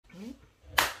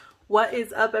What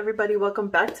is up, everybody? Welcome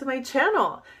back to my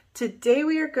channel. Today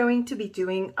we are going to be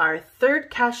doing our third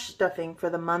cash stuffing for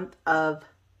the month of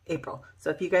April. So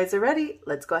if you guys are ready,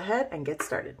 let's go ahead and get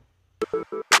started.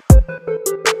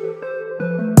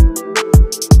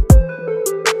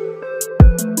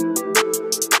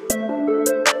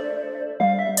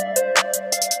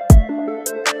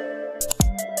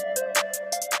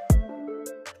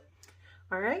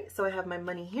 All right, so I have my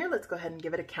money here. Let's go ahead and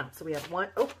give it a count. So we have one.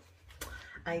 Oh,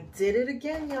 I did it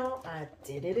again, y'all. I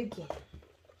did it again.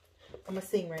 I'm gonna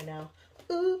sing right now.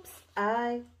 Oops,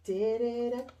 I did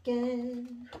it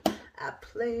again. I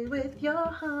play with your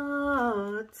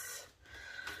heart.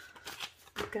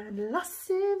 Got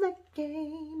lost in the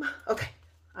game. Okay,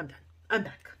 I'm done. I'm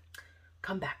back.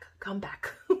 Come back. Come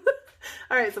back. All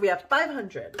right, so we have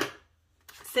 500.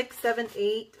 6, 7,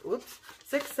 8. Whoops.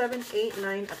 6, 7, 8,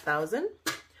 9, 1,000.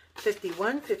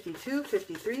 51, 52,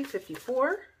 53,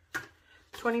 54.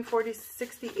 20, 40,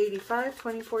 60, 85,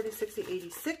 20, 40, 60,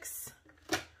 86,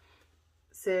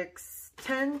 6,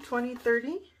 10, 20,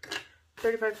 30,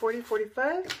 35, 40,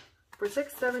 45, 4,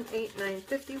 6, 7, 8, 9,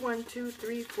 50, 1, 2,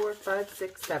 3, 4, 5,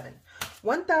 6, 7.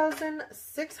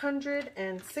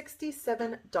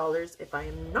 $1,667 if I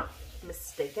am not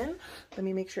mistaken. Let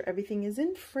me make sure everything is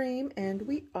in frame, and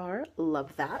we are.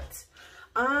 Love that.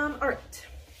 All right.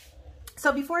 So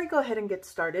before I go ahead and get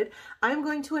started, I'm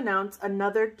going to announce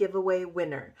another giveaway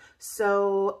winner.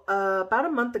 So about a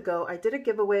month ago, I did a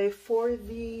giveaway for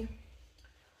the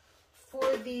Louis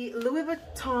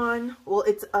Vuitton. Well,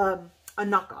 it's a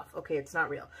knockoff. Okay, it's not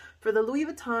real. For the Louis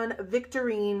Vuitton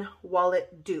Victorine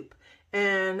wallet dupe.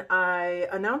 And I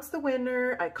announced the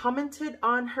winner. I commented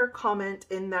on her comment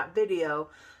in that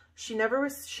video. She never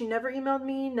emailed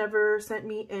me, never sent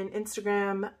me an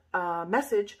Instagram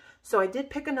message. So I did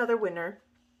pick another winner,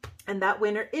 and that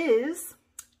winner is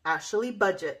Ashley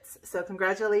Budgets. So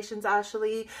congratulations,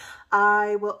 Ashley.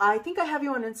 I think I have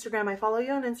you on Instagram. I follow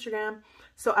you on Instagram.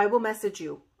 So I will message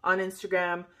you on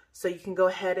Instagram so you can go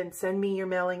ahead and send me your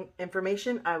mailing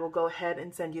information. I will go ahead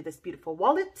and send you this beautiful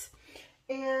wallet,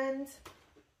 and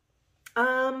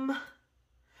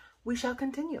we shall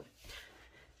continue.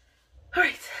 All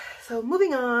right, so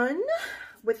moving on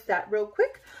with that real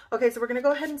quick. Okay, so we're gonna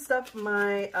go ahead and stuff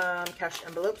my cash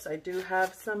envelopes. I do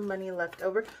have some money left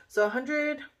over. So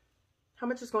 100, how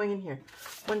much is going in here?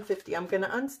 150. I'm gonna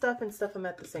unstuff and stuff them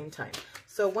at the same time.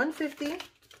 So 150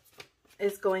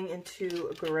 is going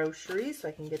into groceries, so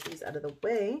I can get these out of the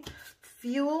way.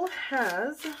 Fuel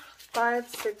has 5,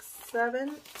 6,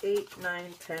 7, 8,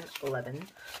 9, 10, 11.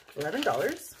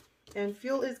 $11. And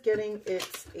fuel is getting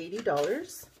its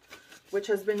 $80. Which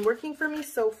has been working for me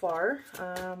so far.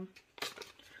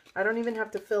 I don't even have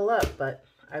to fill up, but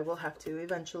I will have to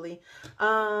eventually.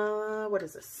 What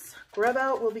is this? Grub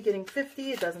Out will be getting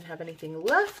 50. It doesn't have anything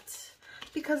left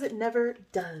because it never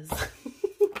does.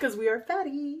 Because we are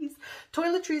fatties.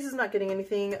 Toiletries is not getting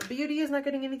anything. Beauty is not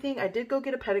getting anything. I did go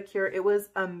get a pedicure. It was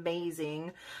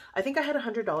amazing. I think I had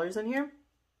 $100 in here.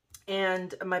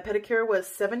 And my pedicure was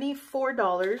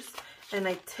 $74. And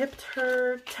I tipped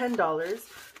her $10.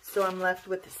 So I'm left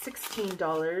with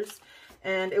 $16,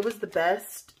 and it was the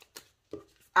best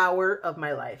hour of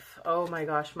my life. Oh my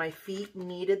gosh, my feet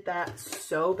needed that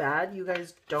so bad. You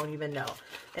guys don't even know.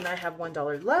 And I have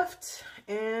 $1 left,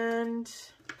 and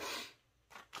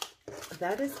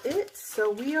that is it.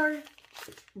 So we are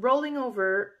rolling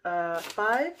over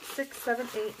 5, 6, 7,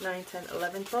 8, 9, 10,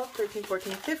 11, 12, 13,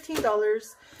 14,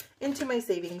 $15 into my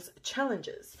savings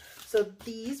challenges. So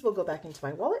these will go back into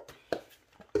my wallet.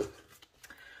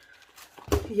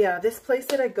 Yeah, this place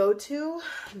that I go to,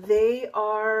 they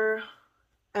are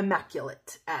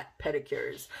immaculate at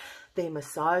pedicures. They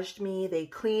massaged me. They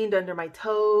cleaned under my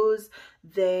toes.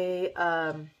 They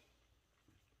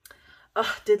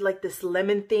did like this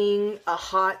lemon thing, a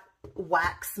hot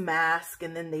wax mask,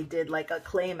 and then they did like a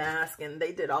clay mask, and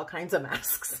they did all kinds of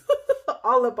masks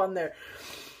all up on there.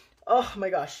 Oh my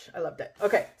gosh, I loved it.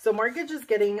 Okay, so mortgage is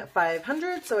getting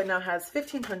 500, so it now has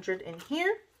 1,500 in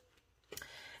here.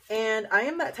 And I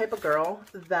am that type of girl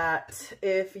that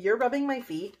if you're rubbing my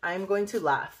feet, I'm going to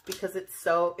laugh because it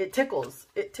tickles.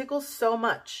 It tickles so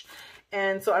much.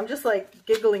 And so I'm just like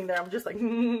giggling there. I'm just like,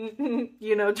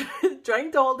 you know,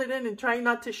 trying to hold it in and trying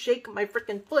not to shake my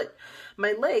freaking foot,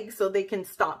 my legs, so they can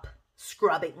stop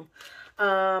scrubbing.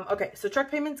 Okay, so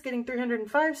truck payment's getting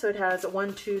 305. So it has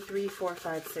 1, 2, 3, 4,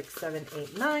 5, 6, 7,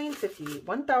 8, 9,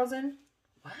 51,000.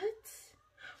 What?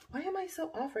 Why am I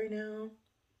so off right now?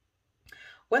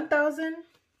 1,000,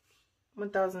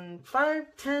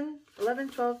 1,005, 10, 11,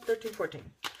 12, 13, 14.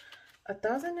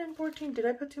 1,014. Did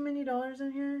I put too many dollars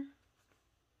in here?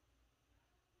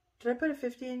 Did I put a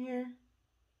 50 in here?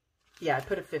 Yeah, I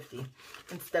put a 50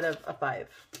 instead of a 5.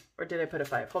 Or did I put a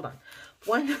 5? Hold on.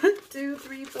 1, 2,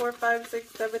 3, 4, 5, 6,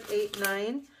 7, 8,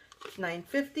 9,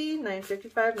 950,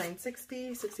 955,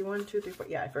 960, 61, 2, 3, 4.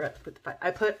 Yeah, I forgot to put the 5.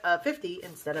 I put a 50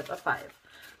 instead of a 5.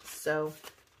 So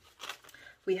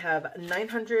we have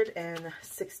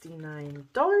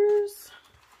 $969.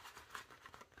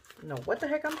 No, what the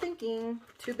heck I'm thinking.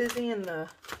 Too busy in the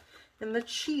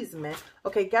cheese man.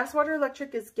 Okay, gas, water,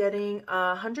 electric is getting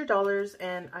 $100,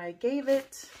 and I gave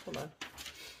it, hold on.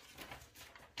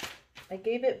 I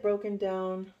gave it broken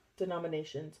down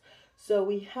denominations. So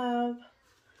we have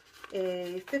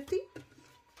a 50,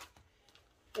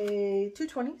 a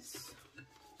 220s,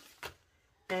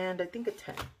 and I think a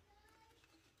 10.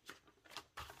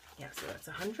 Yeah, so that's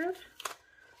 100.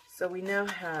 So we now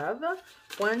have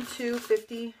 1, 2,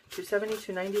 50, 270,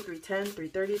 290, 310,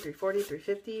 330, 340,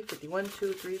 350, 51,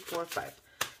 2, 3, 4, 5.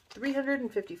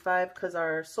 355 because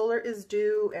our solar is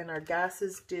due and our gas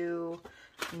is due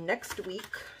next week.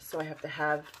 So I have to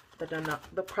have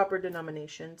the proper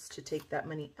denominations to take that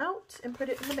money out and put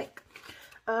it in the bank.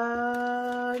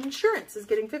 Insurance is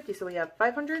getting 50. So we have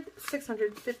 500,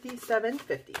 650,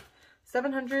 750.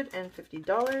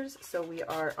 $750. So we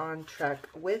are on track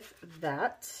with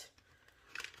that.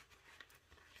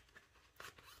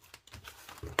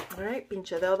 All right,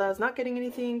 pinche deuda is not getting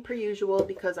anything per usual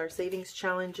because our savings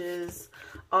challenges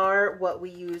are what we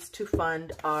use to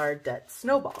fund our debt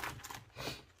snowball.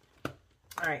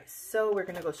 All right, so we're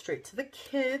gonna go straight to the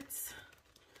kids.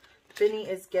 Vinny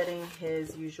is getting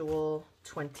his usual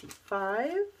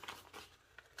 25.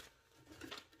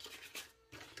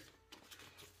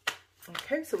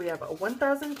 Okay, so we have a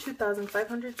 1,000, 2,000,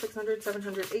 500, 600,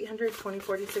 700, 800, 20,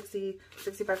 40, 60,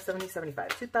 65, 70,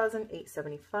 75.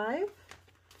 2,875.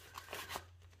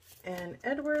 And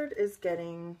Edward is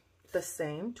getting the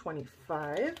same,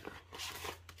 25.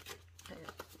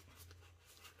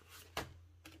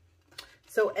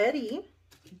 So Eddie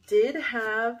did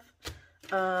have,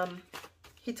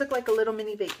 he took like a little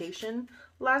mini vacation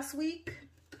last week.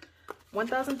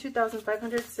 1,000, 2,000,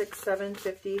 500, 6, 7,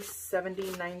 50,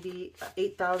 70, 90,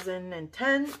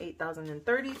 8,010,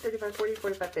 8,030, 35, 40,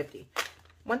 45, 50.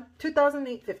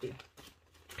 2,850.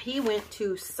 He went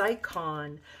to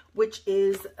SciCon, which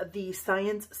is the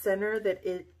science center that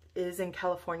it is in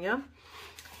California.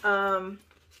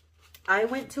 I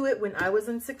went to it when I was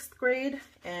in 6th grade,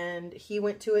 and he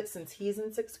went to it since he's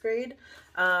in 6th grade.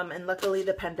 And luckily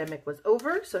the pandemic was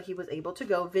over, so he was able to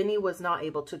go. Vinny was not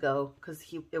able to go because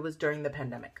it was during the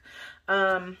pandemic.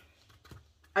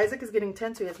 Isaac is getting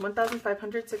 10, so he has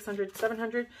 1,500, 600,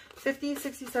 700, 50,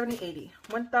 60, 70, 80.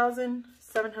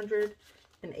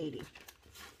 1,780.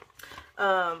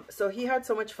 So he had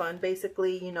so much fun.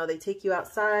 Basically, you know, they take you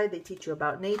outside, they teach you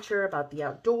about nature, about the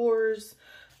outdoors.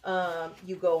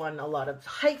 You go on a lot of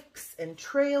hikes and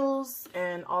trails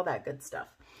and all that good stuff.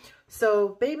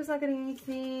 So Babe is not getting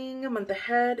anything. Month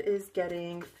Ahead is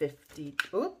getting 50.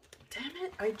 Oh, damn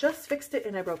it. I just fixed it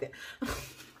and I broke it.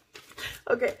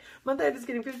 Okay. Month Ahead is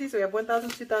getting 50. So we have 1,000,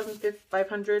 2,000,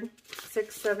 500,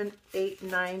 6, 7, 8,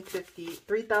 9, 50,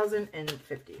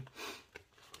 3,050.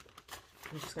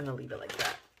 I'm just going to leave it like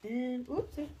that. And,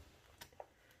 oopsie.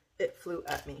 It flew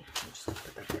at me. I'm just going to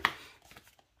put that there.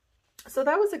 So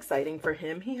that was exciting for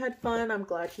him. He had fun. I'm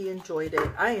glad he enjoyed it.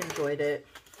 I enjoyed it.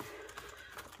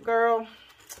 Girl,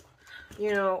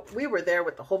 you know, we were there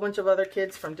with a whole bunch of other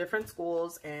kids from different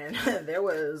schools, and there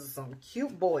was some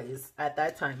cute boys at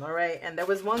that time, all right? And there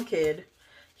was one kid,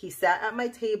 he sat at my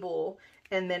table,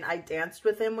 and then I danced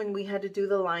with him when we had to do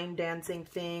the line dancing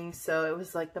thing. So it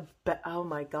was like oh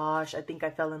my gosh, I think I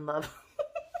fell in love.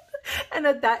 And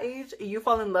at that age, you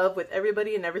fall in love with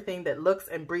everybody and everything that looks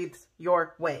and breathes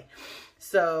your way.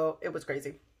 So it was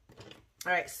crazy.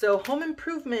 All right, so home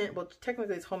improvement, well,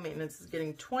 technically it's home maintenance, is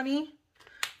getting 20. I'm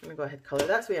gonna go ahead and color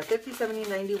that. So we have 50, 70,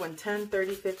 90, 110,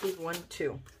 30, 50, 1,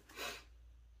 2.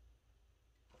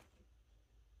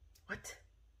 What?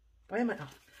 Why am I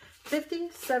off? 50,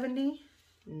 70,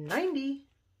 90,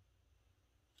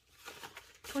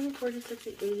 20, 40,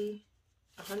 60, 80,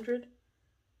 100.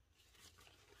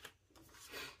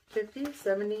 50,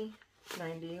 70,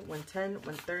 90, 110,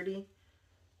 130,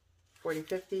 40,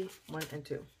 50, 1 and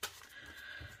 2.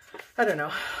 I don't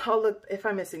know. I'll look. If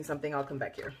I'm missing something, I'll come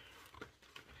back here.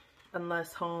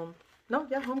 Unless home. No,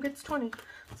 yeah, home gets 20.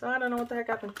 So I don't know what the heck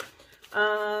happened.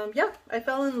 Yeah, I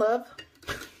fell in love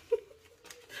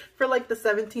for like the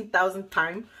 17,000th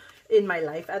time in my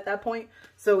life at that point.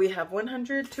 So we have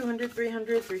 100, 200,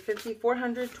 300, 350,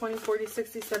 400, 20, 40,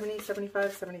 60, 70,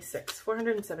 75, 76.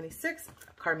 476.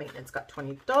 Car maintenance got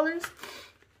 $20.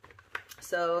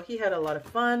 So he had a lot of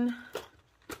fun.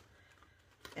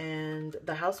 And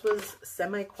the house was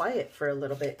semi-quiet for a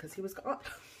little bit because he was gone.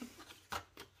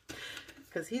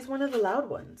 Because he's one of the loud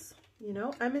ones. You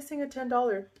know, I'm missing a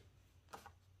 $10.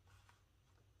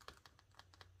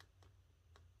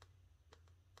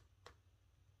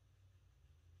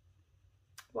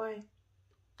 Why?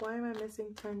 Why am I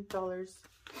missing $10?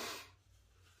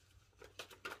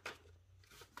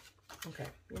 Okay,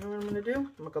 you know what I'm gonna do?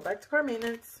 I'm gonna go back to car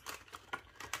maintenance.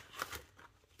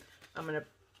 I'm gonna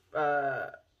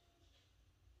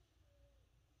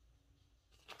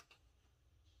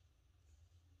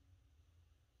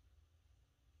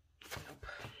nope.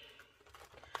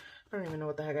 I don't even know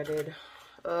what the heck I did.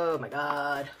 Oh my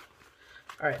god.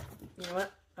 All right, you know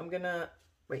what? I'm gonna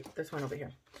wait. There's one over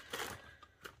here.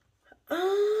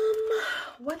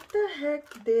 What the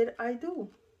heck did I do?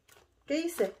 ¿Qué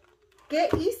hice? ¿Qué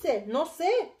hice? No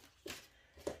sé.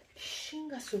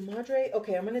 Chinga su madre.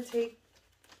 Okay, I'm gonna take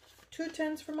 2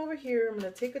 10s from over here. I'm gonna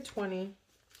take a 20.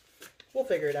 We'll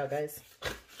figure it out, guys.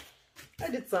 I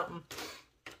did something.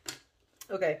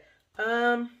 Okay.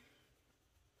 What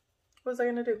was I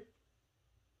gonna do?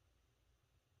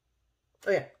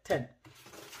 Oh yeah, 10.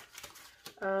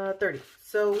 30.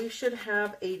 So we should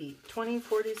have 80. 20,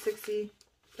 40, 60,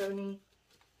 70,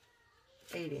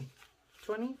 80.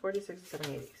 20, 40, 60,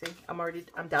 70, 80. See,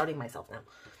 I'm doubting myself now.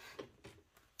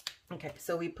 Okay,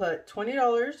 so we put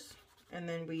 $20 and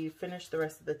then we finish the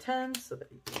rest of the 10s. So there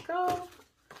you go.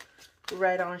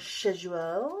 Right on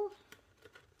schedule.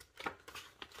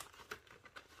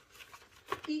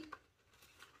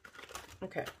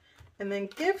 Okay, and then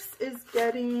gifts is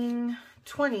getting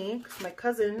 20 because my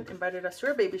cousin invited us to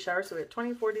her baby shower. So we had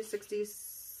 20, 40, 60,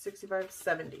 65,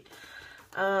 70.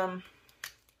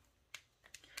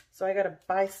 So I gotta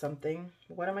buy something.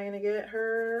 What am I gonna get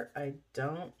her? I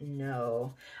don't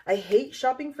know. I hate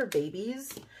shopping for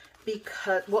babies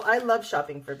because, well, I love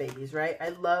shopping for babies, right? I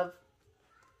love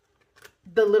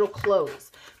the little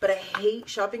clothes, but I hate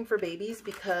shopping for babies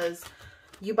because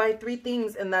you buy 3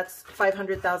 things and that's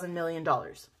 $500,000 million.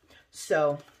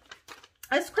 So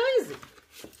it's crazy.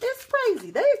 It's crazy.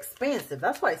 They're expensive.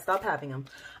 That's why I stopped having them.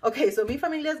 Okay, so Mi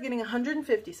Familia is getting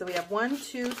 150. So we have 1,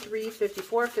 2, 3,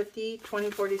 54, 50,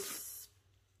 20, 40,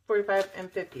 45,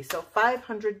 and 50. So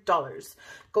 $500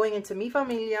 going into Mi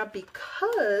Familia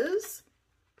because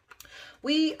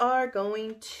we are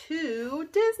going to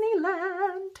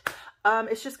Disneyland.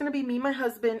 It's just going to be me, my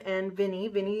husband, and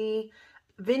Vinny.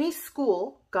 Vinny's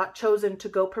school got chosen to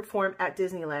go perform at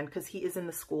Disneyland because he is in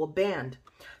the school band.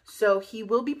 So he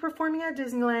will be performing at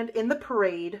Disneyland in the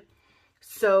parade.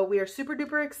 So we are super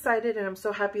duper excited and I'm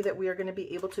so happy that we are going to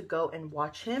be able to go and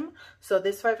watch him. So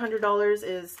this $500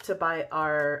 is to buy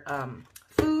our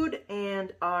food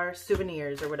and our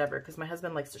souvenirs or whatever because my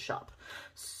husband likes to shop.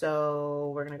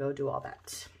 So we're going to go do all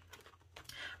that.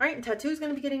 All right, and tattoo is going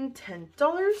to be getting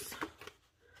 $10.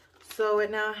 So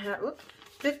it now has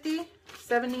 50,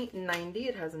 70, 90.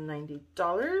 It has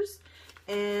 $90.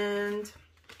 And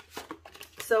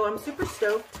so I'm super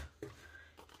stoked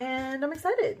and I'm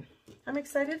excited. I'm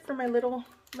excited for my little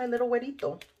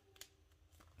güerito.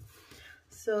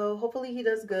 So hopefully he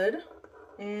does good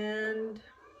and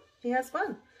he has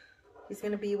fun. He's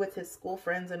going to be with his school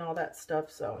friends and all that stuff,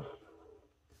 so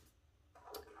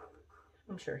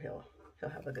I'm sure he'll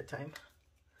have a good time.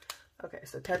 Okay,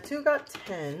 so tattoo got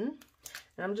 10.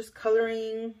 And I'm just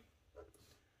coloring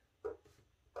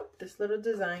this little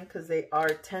design because they are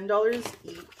 $10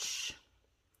 each.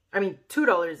 I mean,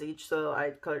 $2 each. So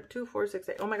I colored 2, 4, 6,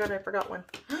 8. Oh my god, I forgot one.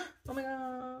 Oh my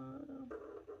god.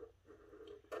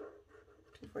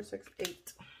 2, 4, 6,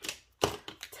 8. 10.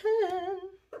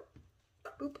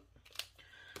 Boop.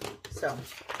 So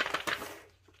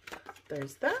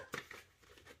there's that.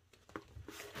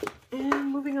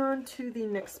 And moving on to the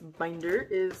next binder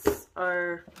is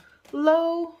our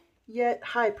low yet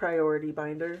high priority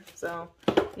binder. So,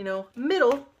 you know,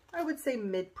 middle, I would say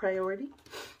mid priority.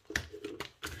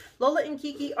 Lola and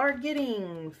Kiki are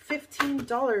getting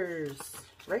 $15,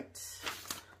 right?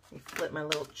 Let me flip my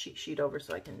little cheat sheet over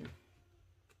so I can,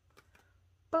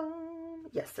 boom.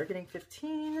 Yes, they're getting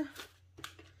 15.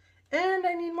 And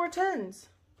I need more 10s.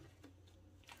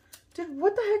 Dude,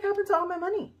 what the heck happened to all my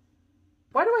money?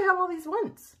 Why do I have all these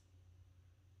ones?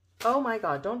 Oh my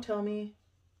god, don't tell me.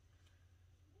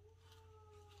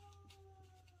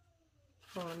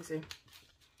 Oh, let me see.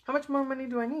 How much more money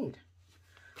do I need?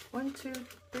 1, 2,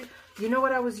 3. You know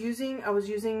what I was using? I was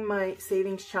using my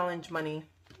savings challenge money.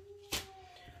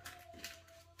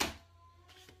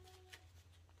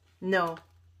 No.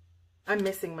 I'm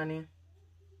missing money.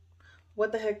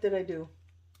 What the heck did I do?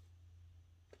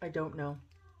 I don't know.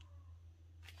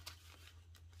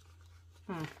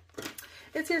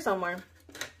 It's here somewhere.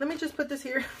 let me just put this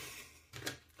here.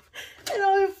 And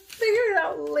I'll figure it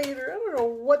out later. I don't know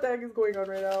what the heck is going on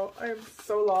right now. I am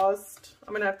so lost. I'm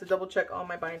going to have to double check all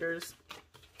my binders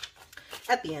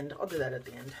at the end. I'll do that at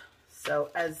the end.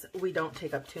 So as we don't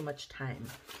take up too much time.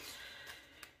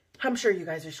 I'm sure you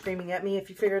guys are screaming at me if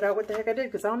you figured out what the heck I did,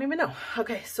 because I don't even know.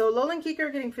 Okay, so Lola and Kika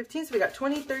are getting 15. So we got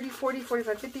 20, 30, 40,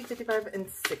 45, 50, 55, and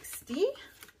 60.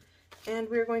 And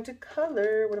we're going to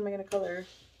color. What am I going to color?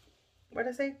 What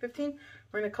did I say? 15?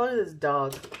 We're going to color this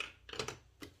dog.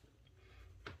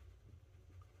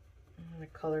 I'm going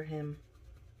to color him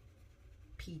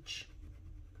peach.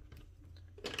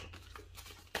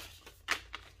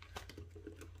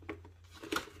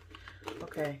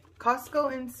 Okay,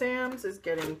 Costco and Sam's is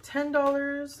getting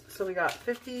 $10. So we got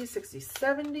 50, 60,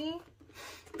 70.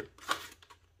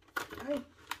 Hi.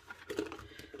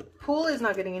 Pool is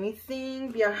not getting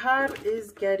anything. Viajar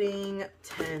is getting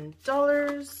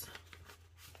 $10.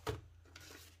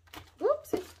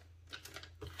 Whoopsie.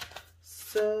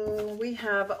 So we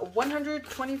have 100,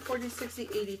 20, 40, 60,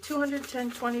 80, 200,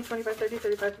 10, 20, 25, 30,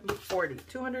 35, 40.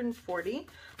 240.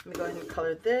 Let me go ahead and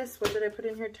color this. What did I put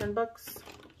in here? 10 bucks.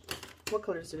 What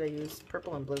colors did I use?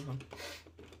 Purple and blue, huh?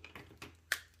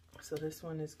 So this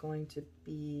one is going to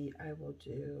be, I will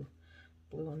do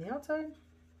blue on the outside.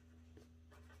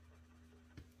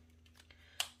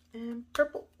 And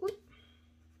purple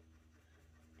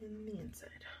in the inside.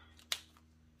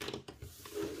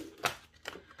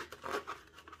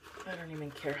 I don't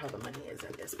even care how the money is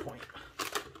at this point.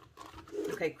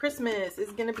 Okay, Christmas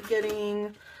is going to be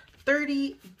getting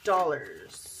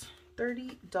 $30.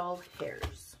 30 doll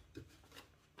hairs.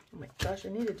 Oh my gosh, I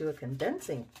need to do a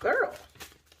condensing, girl.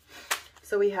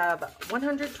 So we have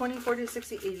 100, 20, 40,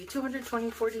 60, 80, 200, 20,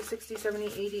 40, 60, 70,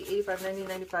 80, 85, 90,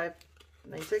 95,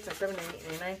 96, 97, 98,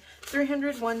 99,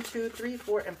 300, 1, 2, 3,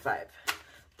 4, and 5.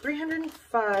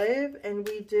 305, and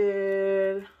we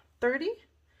did 30.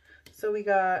 So we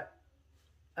got,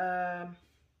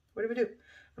 what do we do?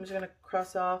 I'm just going to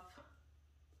cross off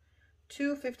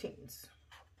 2 15s.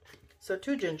 So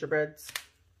 2 gingerbreads.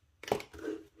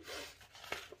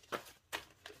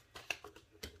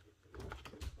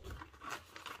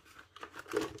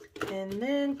 And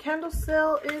then candle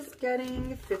sale is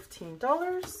getting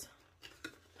 $15.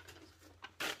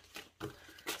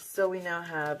 So we now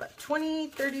have 20,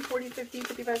 30, 40, 50,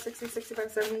 55, 60,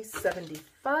 65, 70,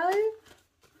 75.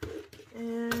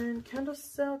 And candle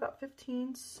sale got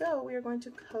 15. So we are going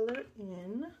to color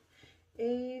in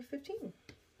a 15.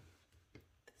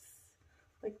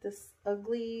 Like this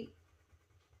ugly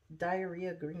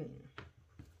diarrhea green.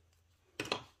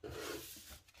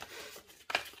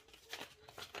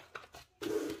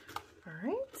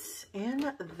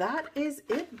 And that is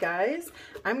it, guys.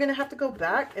 I'm gonna have to go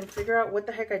back and figure out what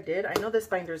the heck I did. I know this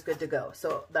binder is good to go,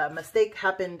 so the mistake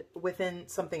happened within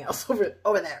something else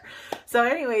over there. So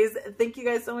anyways, thank you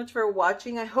guys so much for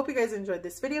watching. I hope you guys enjoyed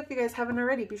this video. If you guys haven't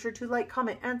already, be sure to like,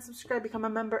 comment, and subscribe, become a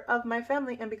member of my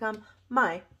family, and become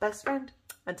my best friend.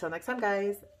 Until next time,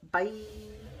 guys, bye.